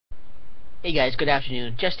Hey guys, good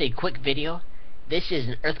afternoon. Just a quick video. This is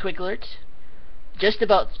an earthquake alert. Just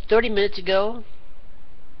about 30 minutes ago,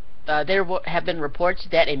 there have been reports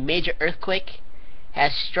that a major earthquake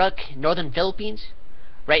has struck northern Philippines.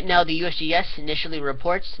 Right now, the USGS initially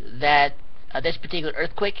reports that this particular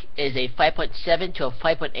earthquake is a 5.7 to a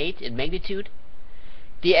 5.8 in magnitude.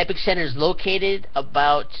 The epicenter is located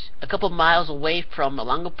about a couple miles away from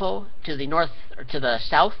Olongapo to the north or to the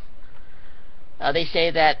south. They say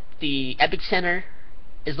that the epicenter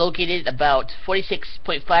is located about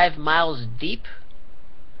 46.5 miles deep,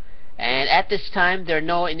 and at this time there are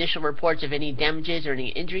no initial reports of any damages or any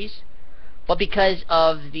injuries, but because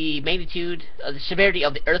of the magnitude, the severity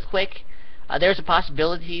of the earthquake, there's a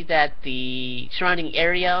possibility that the surrounding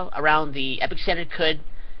area around the epicenter could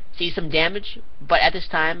see some damage, but at this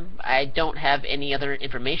time I don't have any other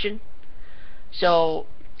information. So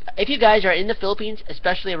if you guys are in the Philippines,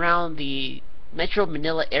 especially around the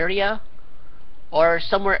metro-Manila area or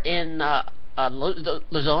somewhere in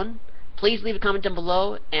Luzon, please leave a comment down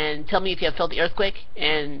below and tell me if you have felt the earthquake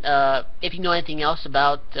and if you know anything else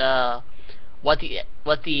about what the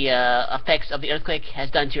effects of the earthquake has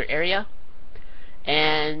done to your area.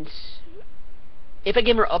 And if I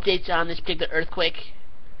get more updates on this particular earthquake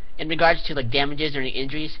in regards to like damages or any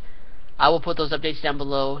injuries, I will put those updates down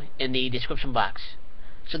below in the description box.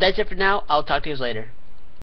 So that's it for now. I'll talk to you guys later.